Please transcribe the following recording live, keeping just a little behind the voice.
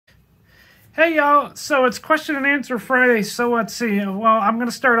Hey y'all, so it's question and answer Friday, so let's see. Well, I'm going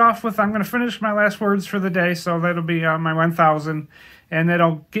to start off with, I'm going to finish my last words for the day, so that'll be my 1,000, and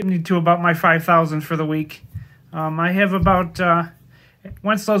that'll get me to about my 5,000 for the week. I have about,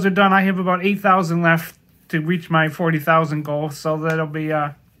 once those are done, I have about 8,000 left to reach my 40,000 goal, so that'll be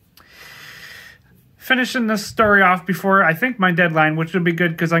finishing this story off before, I think, my deadline, which will be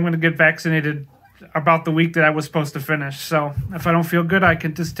good because I'm going to get vaccinated about the week that I was supposed to finish. So if I don't feel good, I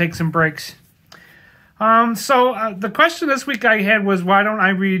can just take some breaks. The question this week I had was, why don't I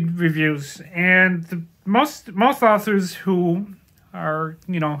read reviews? And most authors who are,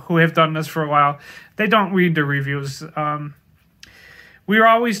 who have done this for a while, they don't read the reviews. We are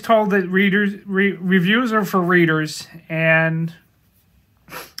always told that reviews are for readers, and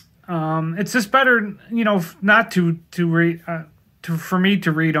it's just better, not to read, for me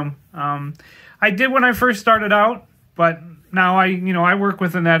to read them. I did when I first started out, but now I work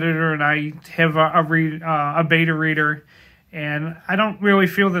with an editor and I have a beta reader, and I don't really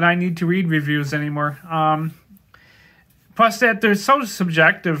feel that I need to read reviews anymore. Plus that they're so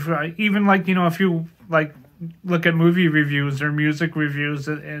subjective. Even if you look at movie reviews or music reviews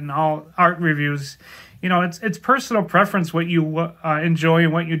and all art reviews, it's personal preference what you enjoy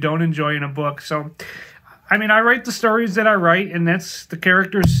and what you don't enjoy in a book. So, I write the stories that I write, and that's the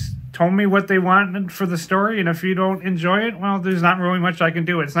characters told me what they wanted for the story, and if you don't enjoy it, well, there's not really much I can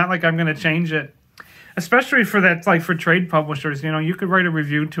do. It's not like I'm going to change it, especially for that, for trade publishers. You could write a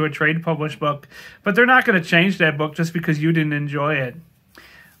review to a trade published book, but they're not going to change that book just because you didn't enjoy it.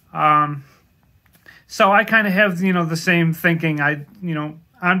 So I kind of have, the same thinking.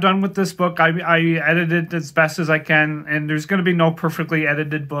 I'm done with this book. I edit it as best as I can, and there's going to be no perfectly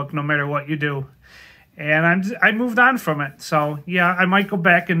edited book no matter what you do. And I moved on from it. So, yeah, I might go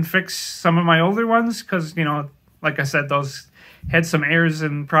back and fix some of my older ones because, like I said, those had some errors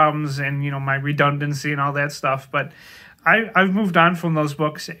and problems and, my redundancy and all that stuff. But I've moved on from those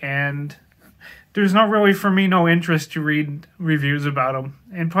books, and there's no interest to read reviews about them.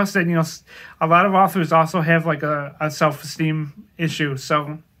 And plus that, a lot of authors also have a self-esteem issue.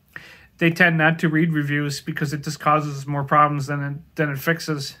 So they tend not to read reviews because it just causes more problems than it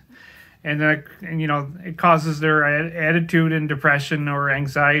fixes. And then, it causes their attitude and depression or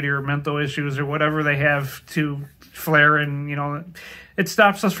anxiety or mental issues or whatever they have to flare. And, it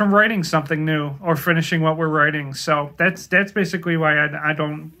stops us from writing something new or finishing what we're writing. So that's basically why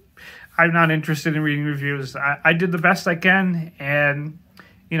I'm not interested in reading reviews. I did the best I can. And,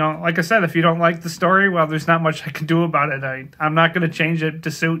 like I said, if you don't like the story, well, there's not much I can do about it. I'm not going to change it to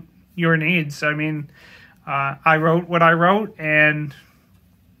suit your needs. I wrote what I wrote, and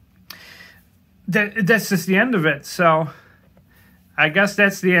that's just the end of it. So I guess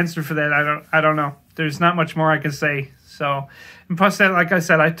that's the answer for that. I don't know. There's not much more I can say. So, and plus that, like I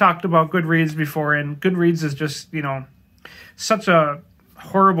said, I talked about Goodreads before, and Goodreads is just, such a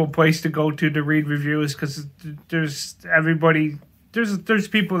horrible place to go to read reviews because there's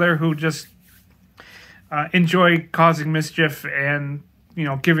people there who just enjoy causing mischief and,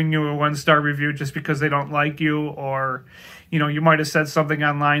 giving you a 1-star review just because they don't like you, or, you might have said something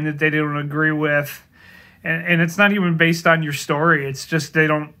online that they don't agree with. And it's not even based on your story. It's just they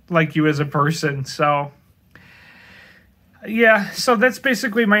don't like you as a person. So, yeah, so that's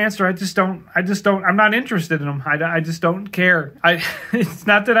basically my answer. I'm not interested in them. I just don't care. It's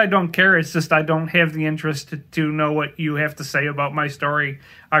not that I don't care. It's just I don't have the interest to know what you have to say about my story.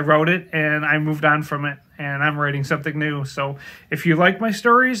 I wrote it, and I moved on from it, and I'm writing something new. So if you like my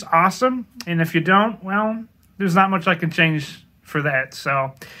stories, awesome. And if you don't, well, there's not much I can change for that.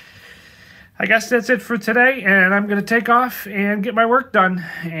 So I guess that's it for today, and I'm going to take off and get my work done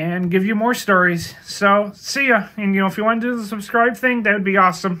and give you more stories. So, see ya. And, if you want to do the subscribe thing, that would be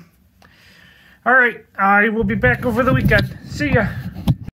awesome. All right, I will be back over the weekend. See ya.